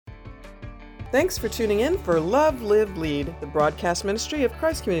Thanks for tuning in for Love, Live, Lead, the broadcast ministry of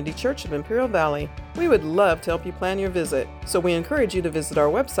Christ Community Church of Imperial Valley. We would love to help you plan your visit, so we encourage you to visit our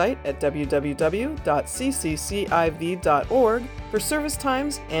website at www.cccIV.org for service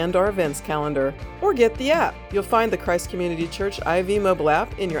times and our events calendar. Or get the app. You'll find the Christ Community Church IV mobile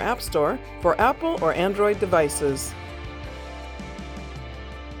app in your app store for Apple or Android devices.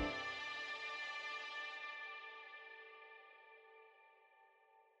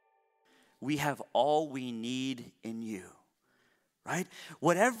 We have all we need in you, right?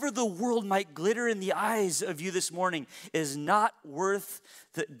 Whatever the world might glitter in the eyes of you this morning is not worth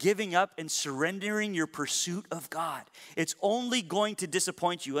the giving up and surrendering your pursuit of God. It's only going to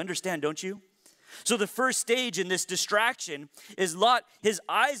disappoint you. Understand, don't you? So the first stage in this distraction is Lot. His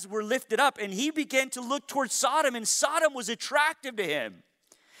eyes were lifted up and he began to look towards Sodom, and Sodom was attractive to him.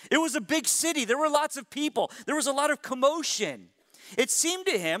 It was a big city. There were lots of people. There was a lot of commotion. It seemed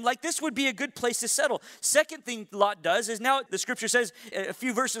to him like this would be a good place to settle. Second thing Lot does is, now the scripture says a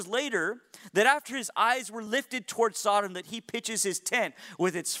few verses later that after his eyes were lifted towards Sodom, that he pitches his tent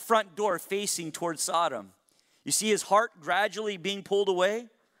with its front door facing towards Sodom. You see his heart gradually being pulled away?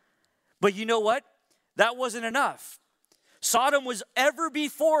 But you know what? That wasn't enough. Sodom was ever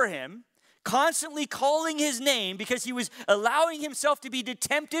before him, constantly calling his name because he was allowing himself to be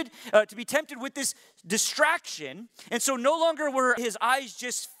tempted with this distraction. And so no longer were his eyes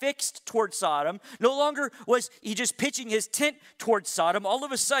just fixed towards Sodom. No longer was he just pitching his tent towards Sodom. All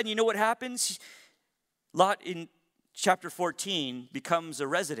of a sudden, you know what happens? Lot in chapter 14 becomes a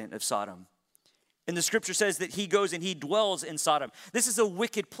resident of Sodom. And the scripture says that he goes and he dwells in Sodom. This is a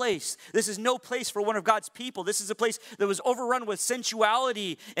wicked place. This is no place for one of God's people. This is a place that was overrun with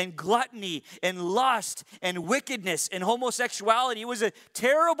sensuality and gluttony and lust and wickedness and homosexuality. It was a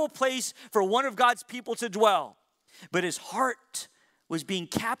terrible place for one of God's people to dwell. But his heart was being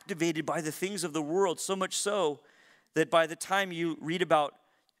captivated by the things of the world, so much so that by the time you read about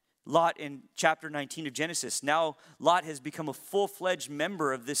Lot in chapter 19 of Genesis, now Lot has become a full-fledged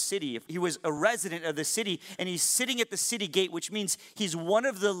member of this city. He was a resident of the city, and he's sitting at the city gate, which means he's one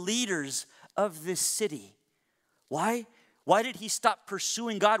of the leaders of this city. Why? Why did he stop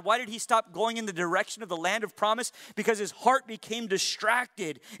pursuing God? Why did he stop going in the direction of the land of promise? Because his heart became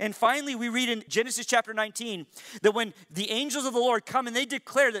distracted. And finally, we read in Genesis chapter 19 that when the angels of the Lord come and they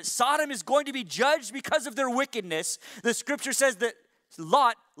declare that Sodom is going to be judged because of their wickedness, the scripture says that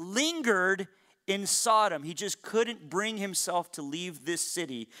Lot lingered in Sodom. He just couldn't bring himself to leave this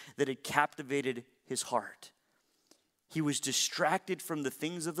city that had captivated his heart. He was distracted from the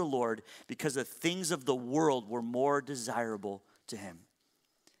things of the Lord because the things of the world were more desirable to him.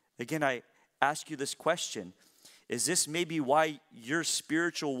 Again, I ask you this question. Is this maybe why your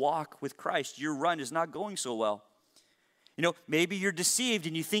spiritual walk with Christ, your run, is not going so well? You know, maybe you're deceived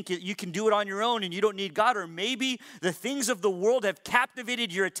and you think you can do it on your own and you don't need God. Or maybe the things of the world have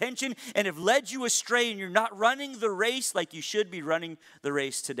captivated your attention and have led you astray and you're not running the race like you should be running the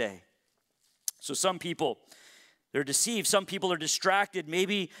race today. So some people, they're deceived. Some people are distracted.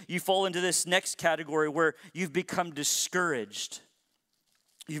 Maybe you fall into this next category where you've become discouraged.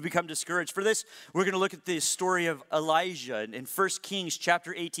 You've become discouraged. For this, we're going to look at the story of Elijah in 1 Kings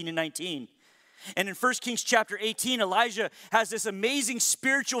chapter 18 and 19. And in 1 Kings chapter 18, Elijah has this amazing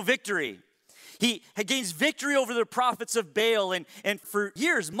spiritual victory. He gains victory over the prophets of Baal, and for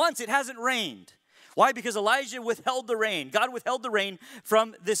years, months, it hasn't rained. Why? Because Elijah withheld the rain. God withheld the rain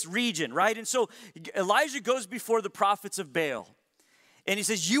from this region, right? And so Elijah goes before the prophets of Baal, and he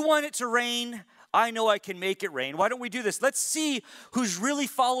says, you want it to rain? I know I can make it rain. Why don't we do this? Let's see who's really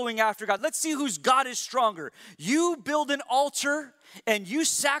following after God. Let's see whose God is stronger. You build an altar and you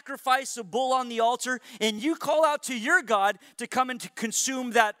sacrifice a bull on the altar and you call out to your God to come and to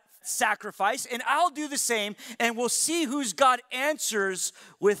consume that sacrifice, and I'll do the same, and we'll see whose God answers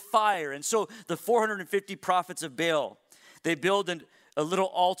with fire. And so the 450 prophets of Baal, they build a little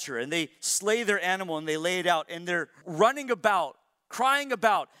altar and they slay their animal and they lay it out, and they're running about, crying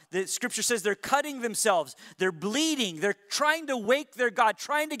about. The scripture says they're cutting themselves, they're bleeding, they're trying to wake their God,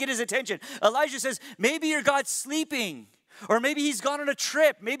 trying to get his attention. Elijah says, maybe your God's sleeping, or maybe he's gone on a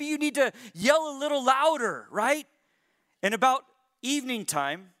trip. Maybe you need to yell a little louder, right? And about evening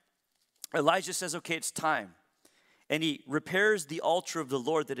time, Elijah says, okay, it's time. And he repairs the altar of the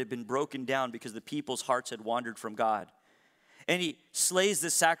Lord that had been broken down because the people's hearts had wandered from God. And he slays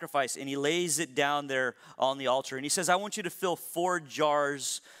the sacrifice and he lays it down there on the altar. And he says, I want you to fill 4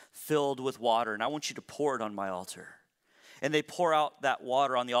 jars filled with water, and I want you to pour it on my altar. And they pour out that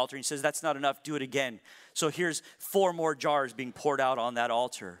water on the altar. And he says, that's not enough, do it again. So here's 4 more jars being poured out on that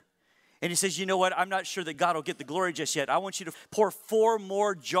altar. And he says, you know what? I'm not sure that God will get the glory just yet. I want you to pour 4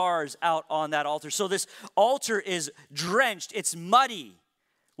 more jars out on that altar. So this altar is drenched. It's muddy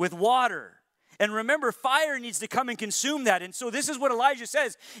with water. And remember, fire needs to come and consume that. And so this is what Elijah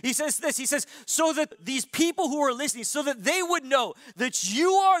says. He says this. He says, so that these people who are listening, so that they would know that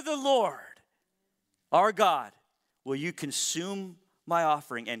you are the Lord, our God, will you consume my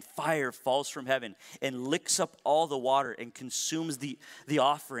offering? And fire falls from heaven and licks up all the water and consumes the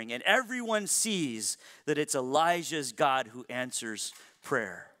offering. And everyone sees that it's Elijah's God who answers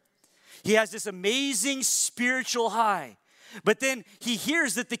prayer. He has this amazing spiritual high. But then he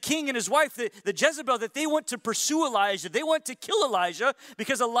hears that the king and his wife, the Jezebel, that they want to pursue Elijah. They want to kill Elijah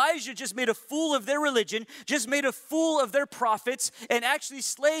because Elijah just made a fool of their religion, just made a fool of their prophets, and actually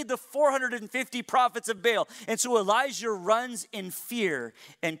slayed the 450 prophets of Baal. And so Elijah runs in fear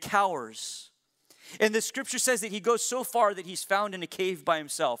and cowers. And the scripture says that he goes so far that he's found in a cave by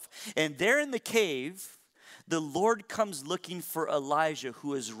himself. And there in the cave, the Lord comes looking for Elijah,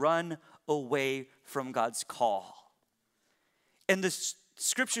 who has run away from God's call. And the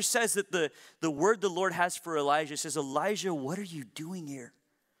scripture says that the word the Lord has for Elijah says, Elijah, what are you doing here?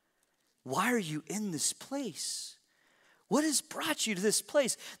 Why are you in this place? What has brought you to this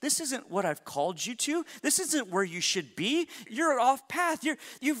place? This isn't what I've called you to. This isn't where you should be. You're off path.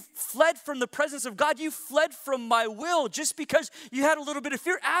 You've fled from the presence of God. You fled from my will just because you had a little bit of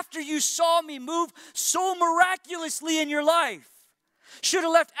fear after you saw me move so miraculously in your life. Should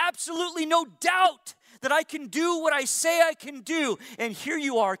have left absolutely no doubt that I can do what I say I can do. And here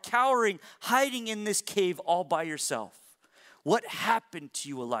you are cowering, hiding in this cave all by yourself. What happened to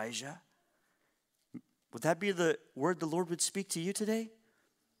you, Elijah? Would that be the word the Lord would speak to you today?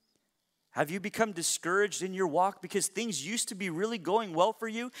 Have you become discouraged in your walk because things used to be really going well for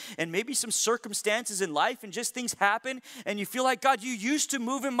you, and maybe some circumstances in life and just things happen and you feel like, God, you used to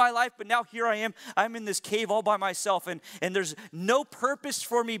move in my life, but now here I am. I'm in this cave all by myself and there's no purpose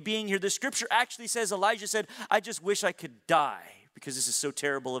for me being here. The scripture actually says, Elijah said, I just wish I could die because this is so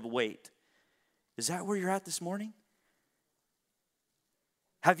terrible of a weight. Is that where you're at this morning?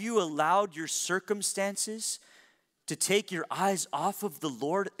 Have you allowed your circumstances to take your eyes off of the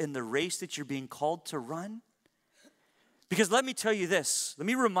Lord in the race that you're being called to run? Because let me tell you this. Let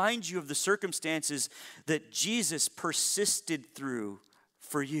me remind you of the circumstances that Jesus persisted through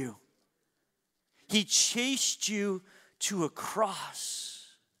for you. He chased you to a cross.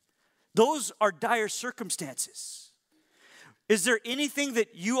 Those are dire circumstances. Is there anything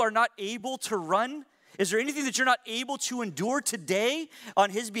that you are not able to run? Is there anything that you're not able to endure today on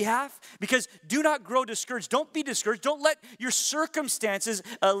his behalf? Because do not grow discouraged. Don't be discouraged. Don't let your circumstances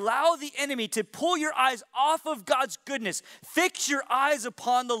allow the enemy to pull your eyes off of God's goodness. Fix your eyes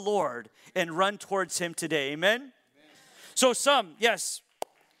upon the Lord and run towards him today. Amen? So some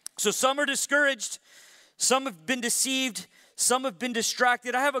are discouraged. Some have been deceived. Some have been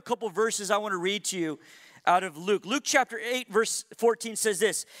distracted. I have a couple verses I want to read to you out of Luke. Luke chapter 8, verse 14 says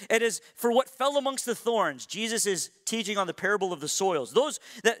this. It is for what fell amongst the thorns. Jesus is teaching on the parable of the soils. Those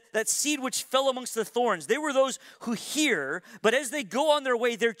that seed which fell amongst the thorns, they were those who hear, but as they go on their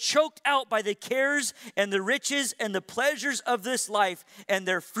way, they're choked out by the cares and the riches and the pleasures of this life, and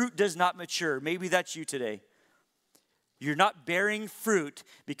their fruit does not mature. Maybe that's you today. You're not bearing fruit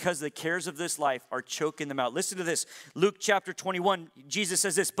because the cares of this life are choking them out. Listen to this. Luke chapter 21, Jesus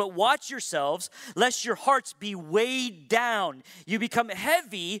says this, but watch yourselves, lest your hearts be weighed down. You become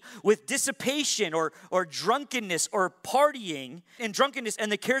heavy with dissipation or drunkenness or partying and drunkenness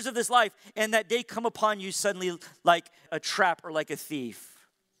and the cares of this life, and that day come upon you suddenly like a trap or like a thief.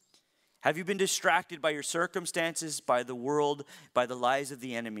 Have you been distracted by your circumstances, by the world, by the lies of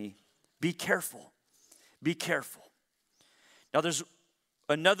the enemy? Be careful. Be careful. Now, there's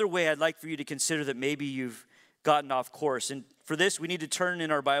another way I'd like for you to consider that maybe you've gotten off course. And for this, we need to turn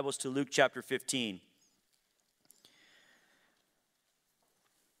in our Bibles to Luke chapter 15.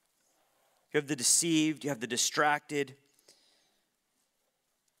 You have the deceived, you have the distracted,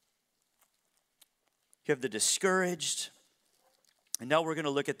 you have the discouraged, and now we're going to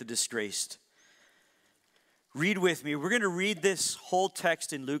look at the disgraced. Read with me. We're going to read this whole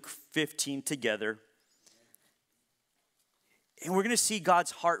text in Luke 15 together. And we're going to see God's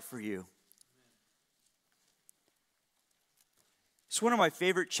heart for you. It's one of my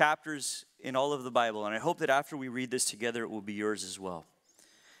favorite chapters in all of the Bible, and I hope that after we read this together, it will be yours as well.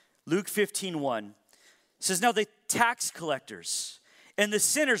 Luke 15:1 says, now the tax collectors and the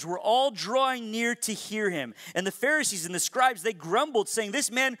sinners were all drawing near to hear him. And the Pharisees and the scribes, they grumbled, saying, this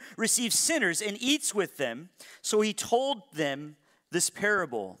man receives sinners and eats with them. So he told them this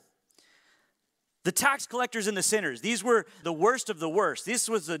parable. The tax collectors and the sinners, these were the worst of the worst. This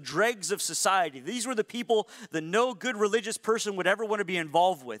was the dregs of society. These were the people that no good religious person would ever want to be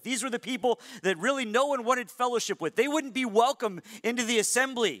involved with. These were the people that really no one wanted fellowship with. They wouldn't be welcome into the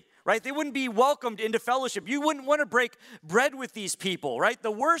assembly, right? They wouldn't be welcomed into fellowship. You wouldn't want to break bread with these people, right?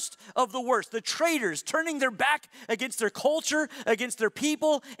 The worst of the worst, the traitors turning their back against their culture, against their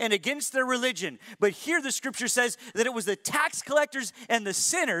people, and against their religion. But here the scripture says that it was the tax collectors and the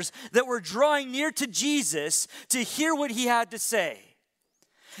sinners that were drawing near to Jesus to hear what he had to say.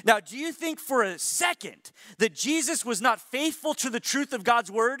 Now, do you think for a second that Jesus was not faithful to the truth of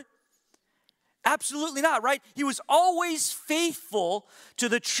God's word? Absolutely not, right? He was always faithful to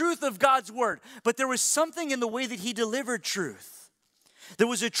the truth of God's word. But there was something in the way that he delivered truth that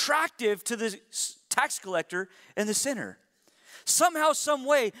was attractive to the tax collector and the sinner. Somehow, some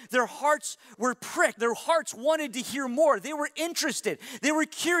way, their hearts were pricked. Their hearts wanted to hear more. They were interested. They were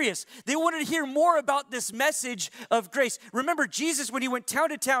curious. They wanted to hear more about this message of grace. Remember, Jesus, when he went town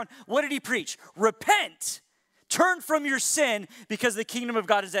to town, what did he preach? Repent. Turn from your sin because the kingdom of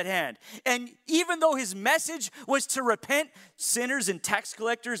God is at hand. And even though his message was to repent, sinners and tax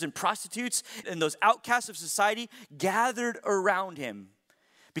collectors and prostitutes and those outcasts of society gathered around him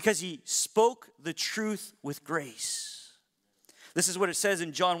because he spoke the truth with grace. This is what it says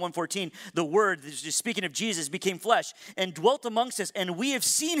in John 1:14. The word, speaking of Jesus, became flesh and dwelt amongst us, and we have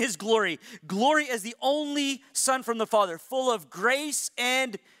seen his glory. Glory as the only Son from the Father, full of grace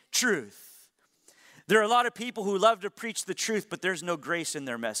and truth. There are a lot of people who love to preach the truth, but there's no grace in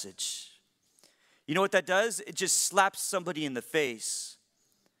their message. You know what that does? It just slaps somebody in the face,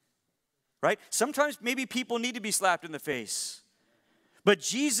 right? Sometimes maybe people need to be slapped in the face. But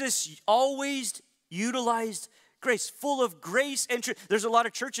Jesus always utilized grace, full of grace and truth. There's a lot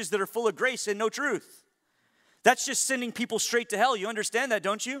of churches that are full of grace and no truth. That's just sending people straight to hell. You understand that,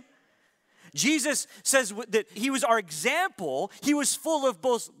 don't you? Jesus says that he was our example. He was full of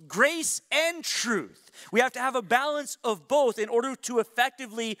both grace and truth. We have to have a balance of both in order to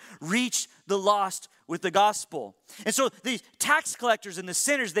effectively reach the lost with the gospel. And so the tax collectors and the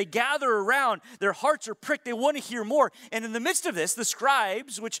sinners, they gather around. Their hearts are pricked. They want to hear more. And in the midst of this, the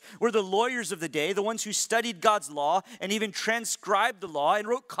scribes, which were the lawyers of the day, the ones who studied God's law and even transcribed the law and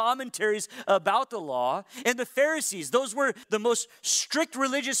wrote commentaries about the law, and the Pharisees, those were the most strict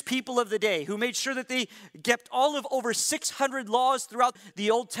religious people of the day who made sure that they kept all of over 600 laws throughout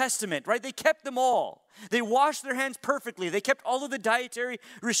the Old Testament, right? They kept them all. They washed their hands perfectly. They kept all of the dietary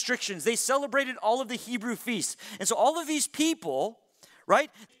restrictions. They celebrated all of the Hebrew feasts. And so all of these people,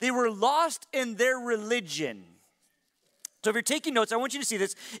 right, they were lost in their religion. So if you're taking notes, I want you to see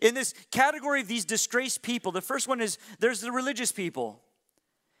this. In this category of these disgraced people, the first one is there's the religious people.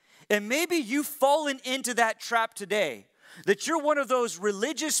 And maybe you've fallen into that trap today, that you're one of those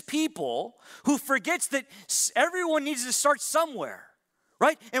religious people who forgets that everyone needs to start somewhere.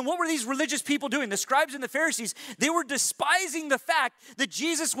 Right? And what were these religious people doing? The scribes and the Pharisees, they were despising the fact that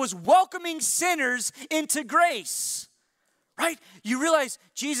Jesus was welcoming sinners into grace. Right? You realize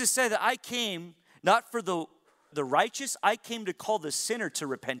Jesus said that I came not for the righteous, I came to call the sinner to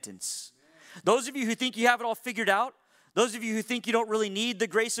repentance. Those of you who think you have it all figured out, those of you who think you don't really need the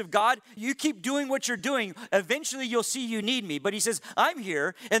grace of God, you keep doing what you're doing. Eventually you'll see you need me. But he says, I'm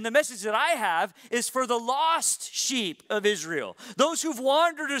here, and the message that I have is for the lost sheep of Israel. Those who've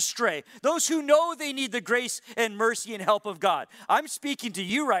wandered astray. Those who know they need the grace and mercy and help of God. I'm speaking to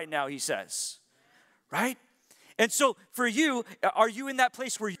you right now, he says. Right? And so for you, are you in that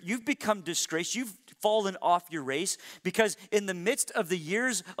place where you've become disgraced? You've fallen off your race because in the midst of the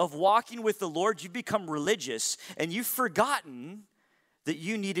years of walking with the Lord, you've become religious and you've forgotten that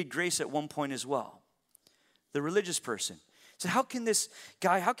you needed grace at one point as well. The religious person. So how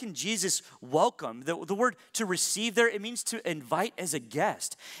can Jesus welcome? The word to receive there, it means to invite as a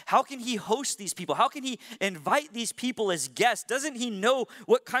guest. How can he host these people? How can he invite these people as guests? Doesn't he know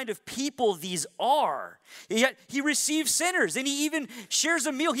what kind of people these are? Yet he receives sinners and he even shares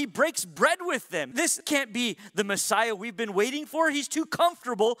a meal. He breaks bread with them. This can't be the Messiah we've been waiting for. He's too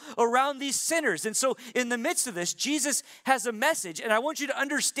comfortable around these sinners. And so in the midst of this, Jesus has a message. And I want you to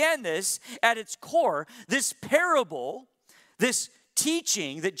understand this at its core. This parable, this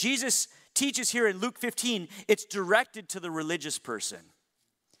teaching that Jesus teaches here in Luke 15, it's directed to the religious person.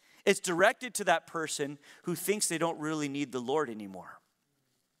 It's directed to that person who thinks they don't really need the Lord anymore.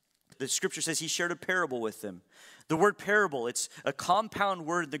 the scripture says he shared a parable with them. The word parable, it's a compound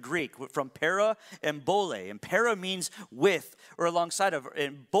word in the Greek from para and bole. And para means with or alongside of,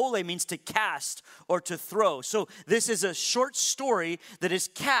 and bole means to cast or to throw. So this is a short story that is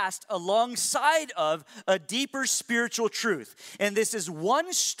cast alongside of a deeper spiritual truth. And this is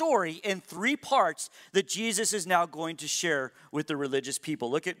one story in 3 parts that Jesus is now going to share with the religious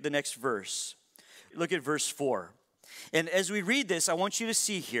people. Look at the next verse. Look at verse 4. And as we read this, I want you to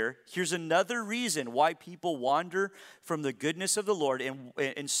see here's another reason why people wander from the goodness of the Lord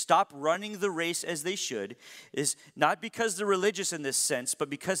and stop running the race as they should, is not because they're religious in this sense, but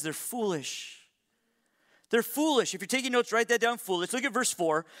because they're foolish. They're foolish. If you're taking notes, write that down, foolish. Look at verse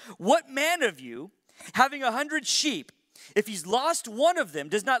 4. What man of you, having 100 sheep, if he's lost one of them,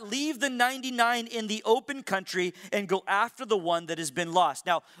 does not leave the 99 in the open country and go after the one that has been lost?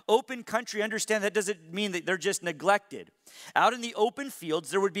 Now, open country, understand that doesn't mean that they're just neglected. Out in the open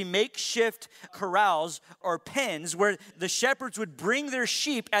fields, there would be makeshift corrals or pens where the shepherds would bring their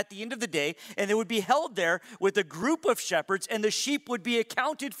sheep at the end of the day, and they would be held there with a group of shepherds, and the sheep would be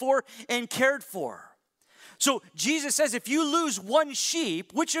accounted for and cared for. So Jesus says, if you lose one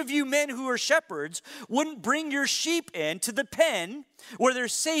sheep, which of you men who are shepherds wouldn't bring your sheep in to the pen where they're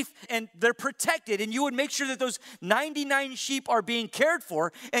safe and they're protected, and you would make sure that those 99 sheep are being cared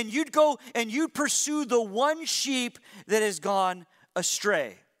for, and you'd go and you'd pursue the one sheep that has gone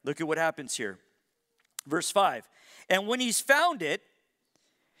astray. Look at what happens here. Verse 5. And when he's found it,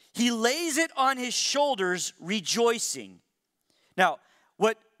 he lays it on his shoulders, rejoicing. Now,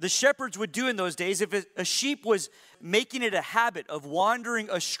 what the shepherds would do in those days, if a sheep was making it a habit of wandering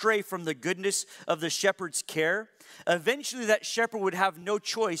astray from the goodness of the shepherd's care, eventually that shepherd would have no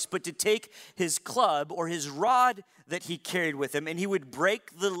choice but to take his club or his rod that he carried with him, and he would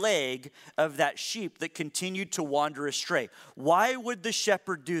break the leg of that sheep that continued to wander astray. Why would the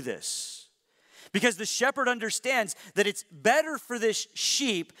shepherd do this? Because the shepherd understands that it's better for this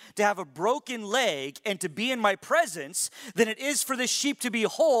sheep to have a broken leg and to be in my presence than it is for this sheep to be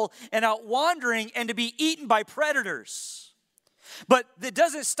whole and out wandering and to be eaten by predators. But it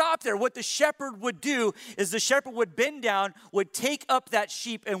doesn't stop there. What the shepherd would do is the shepherd would bend down, would take up that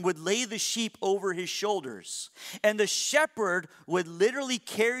sheep, and would lay the sheep over his shoulders. And the shepherd would literally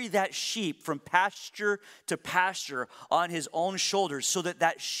carry that sheep from pasture to pasture on his own shoulders so that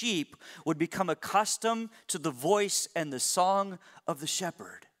that sheep would become accustomed to the voice and the song of the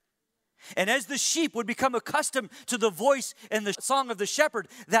shepherd. And as the sheep would become accustomed to the voice and the song of the shepherd,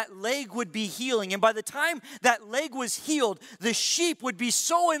 that leg would be healing. And by the time that leg was healed, the sheep would be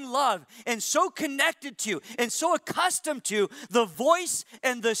so in love and so connected to and so accustomed to the voice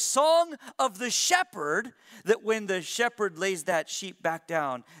and the song of the shepherd that when the shepherd lays that sheep back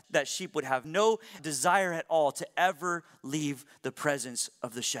down, that sheep would have no desire at all to ever leave the presence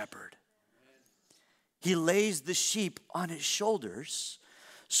of the shepherd. He lays the sheep on his shoulders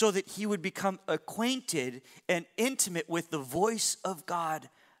so that he would become acquainted and intimate with the voice of God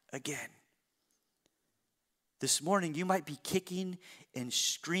again. This morning, you might be kicking and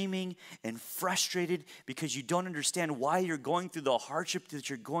screaming and frustrated because you don't understand why you're going through the hardship that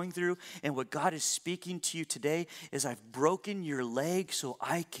you're going through. And what God is speaking to you today is, I've broken your leg so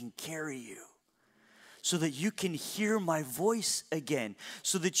I can carry you, so that you can hear my voice again,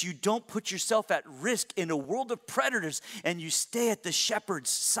 so that you don't put yourself at risk in a world of predators and you stay at the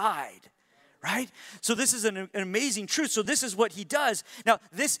shepherd's side, right? So this is an amazing truth. So this is what he does. Now,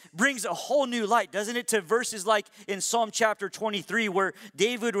 this brings a whole new light, doesn't it, to verses like in Psalm chapter 23, where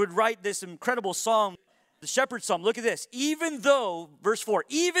David would write this incredible psalm, the shepherd's psalm. Look at this. Even though, verse 4,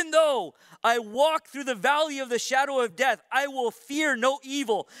 even though I walk through the valley of the shadow of death, I will fear no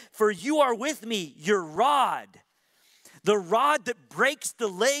evil, for you are with me, your rod, the rod that breaks the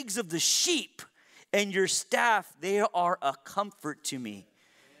legs of the sheep, and your staff, they are a comfort to me.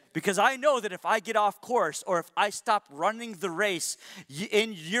 Because I know that if I get off course or if I stop running the race,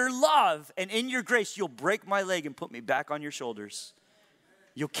 in your love and in your grace, you'll break my leg and put me back on your shoulders.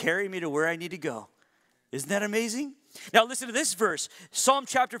 You'll carry me to where I need to go. Isn't that amazing? Now listen to this verse, Psalm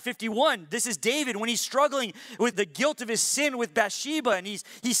chapter 51. This is David when he's struggling with the guilt of his sin with Bathsheba, and he's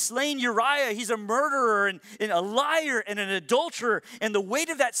slain Uriah. He's a murderer and a liar and an adulterer, and the weight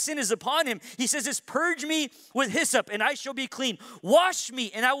of that sin is upon him. He says this, purge me with hyssop and I shall be clean. Wash me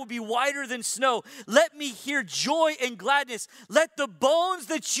and I will be whiter than snow. Let me hear joy and gladness. Let the bones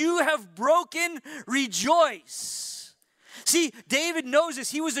that you have broken rejoice. See, David knows this.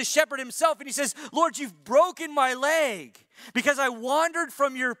 He was a shepherd himself, and he says, Lord, you've broken my leg because I wandered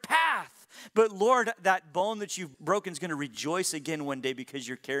from your path. But Lord, that bone that you've broken is going to rejoice again one day because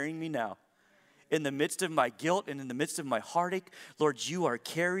you're carrying me now. in the midst of my guilt and in the midst of my heartache, Lord, you are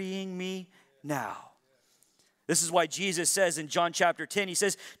carrying me now. This is why Jesus says in John chapter 10, he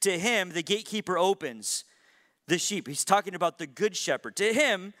says, to him, the gatekeeper opens the sheep. He's talking about the good shepherd. To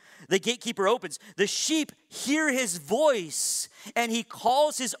him, the gatekeeper opens. The sheep hear his voice, and he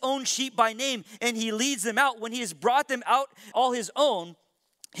calls his own sheep by name, and he leads them out. When he has brought them out, all his own,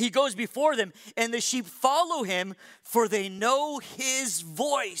 he goes before them, and the sheep follow him, for they know his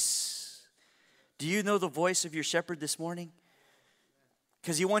voice. Do you know the voice of your shepherd this morning?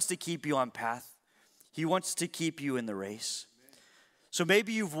 Because he wants to keep you on path. He wants to keep you in the race. So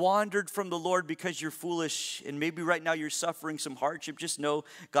maybe you've wandered from the Lord because you're foolish, and maybe right now you're suffering some hardship. Just know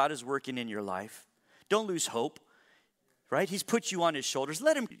God is working in your life. Don't lose hope, right? He's put you on his shoulders.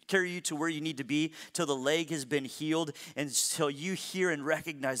 Let him carry you to where you need to be till the leg has been healed and till you hear and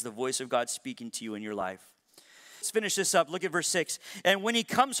recognize the voice of God speaking to you in your life. Let's finish this up. Look at verse 6. And when he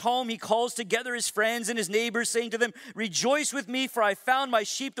comes home, he calls together his friends and his neighbors, saying to them, rejoice with me, for I found my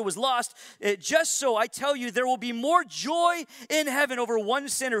sheep that was lost. Just so I tell you, there will be more joy in heaven over one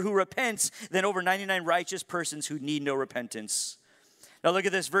sinner who repents than over 99 righteous persons who need no repentance. Now look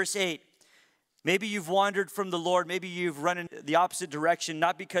at this, verse 8. Maybe you've wandered from the Lord. Maybe you've run in the opposite direction,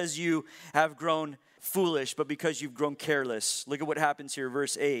 not because you have grown foolish, but because you've grown careless. Look at what happens here,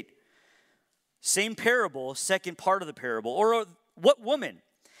 verse 8. Same parable, second part of the parable. Or what woman,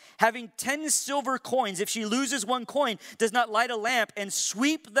 having 10 silver coins, if she loses one coin, does not light a lamp and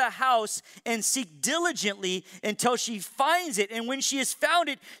sweep the house and seek diligently until she finds it? And when she has found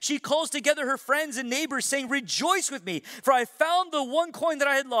it, she calls together her friends and neighbors, saying, rejoice with me, for I found the one coin that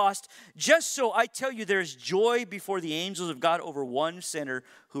I had lost. Just so I tell you, there is joy before the angels of God over one sinner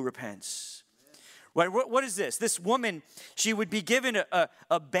who repents. What is this? This woman, she would be given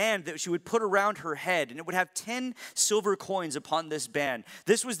a band that she would put around her head, and it would have 10 silver coins upon this band.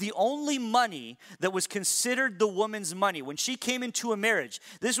 This was the only money that was considered the woman's money. When she came into a marriage,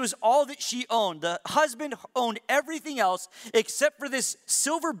 this was all that she owned. The husband owned everything else except for this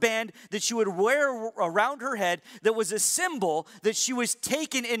silver band that she would wear around her head that was a symbol that she was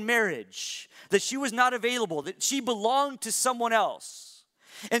taken in marriage, that she was not available, that she belonged to someone else.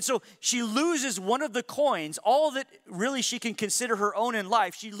 And so she loses one of the coins, all that really she can consider her own in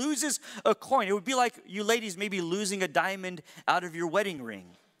life. She loses a coin. It would be like you ladies maybe losing a diamond out of your wedding ring.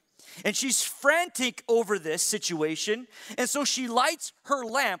 And she's frantic over this situation. And so she lights her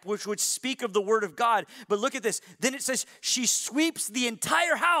lamp, which would speak of the word of God. But look at this. Then it says she sweeps the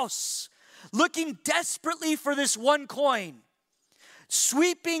entire house, looking desperately for this one coin.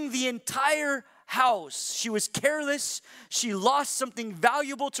 Sweeping the entire house. She was careless. She lost something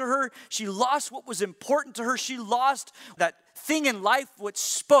valuable to her. She lost what was important to her. She lost that thing in life which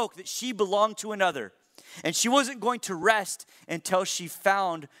spoke that she belonged to another. And she wasn't going to rest until she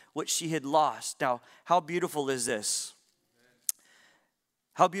found what she had lost. Now, how beautiful is this?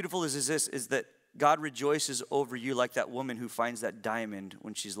 How beautiful is this? Is that God rejoices over you like that woman who finds that diamond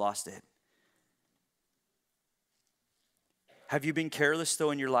when she's lost it. Have you been careless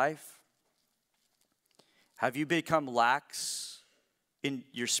though in your life? Have you become lax in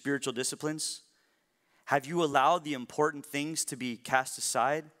your spiritual disciplines? Have you allowed the important things to be cast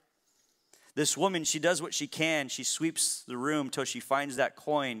aside? This woman, she does what she can. She sweeps the room till she finds that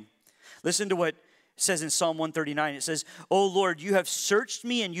coin. Listen to what it says in Psalm 139. It says, "O Lord, you have searched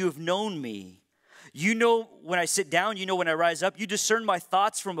me and you have known me. You know when I sit down, you know when I rise up. You discern my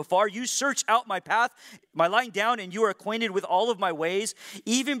thoughts from afar. You search out my path, my lying down, and you are acquainted with all of my ways.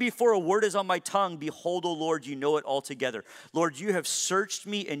 Even before a word is on my tongue, behold, O Lord, you know it altogether. Lord, you have searched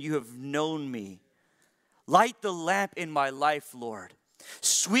me and you have known me. Light the lamp in my life, Lord.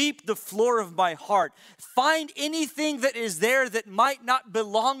 Sweep the floor of my heart. Find anything that is there that might not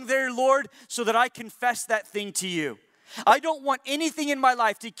belong there, Lord, so that I confess that thing to you. I don't want anything in my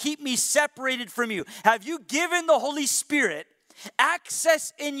life to keep me separated from you. Have you given the Holy Spirit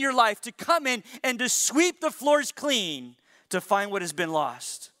access in your life to come in and to sweep the floors clean to find what has been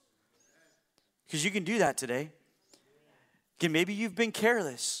lost? Because you can do that today. Again, maybe you've been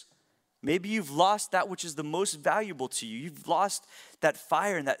careless. Maybe you've lost that which is the most valuable to you. You've lost that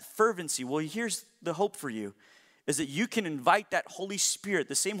fire and that fervency. Well, here's the hope for you, is that you can invite that Holy Spirit,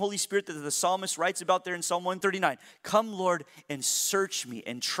 the same Holy Spirit that the psalmist writes about there in Psalm 139. Come, Lord, and search me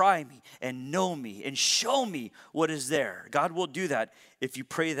and try me and know me and show me what is there. God will do that if you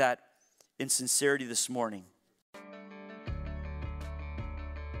pray that in sincerity this morning.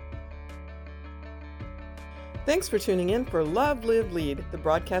 Thanks for tuning in for Love, Live, Lead, the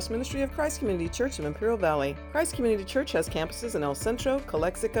broadcast ministry of Christ Community Church of Imperial Valley. Christ Community Church has campuses in El Centro,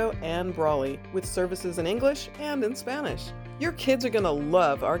 Calexico, and Brawley, with services in English and in Spanish. Your kids are going to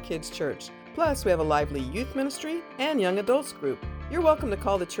love our kids' church. Plus, we have a lively youth ministry and young adults group. You're welcome to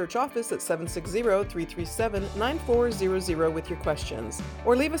call the church office at 760-337-9400 with your questions,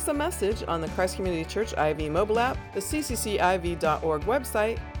 or leave us a message on the Christ Community Church IV mobile app, the ccciv.org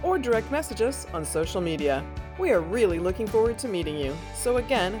website, or direct message us on social media. We are really looking forward to meeting you. So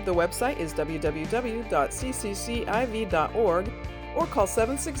again, the website is www.cccciv.org, or call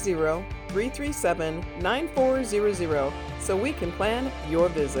 760-337-9400 so we can plan your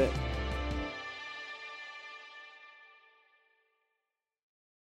visit.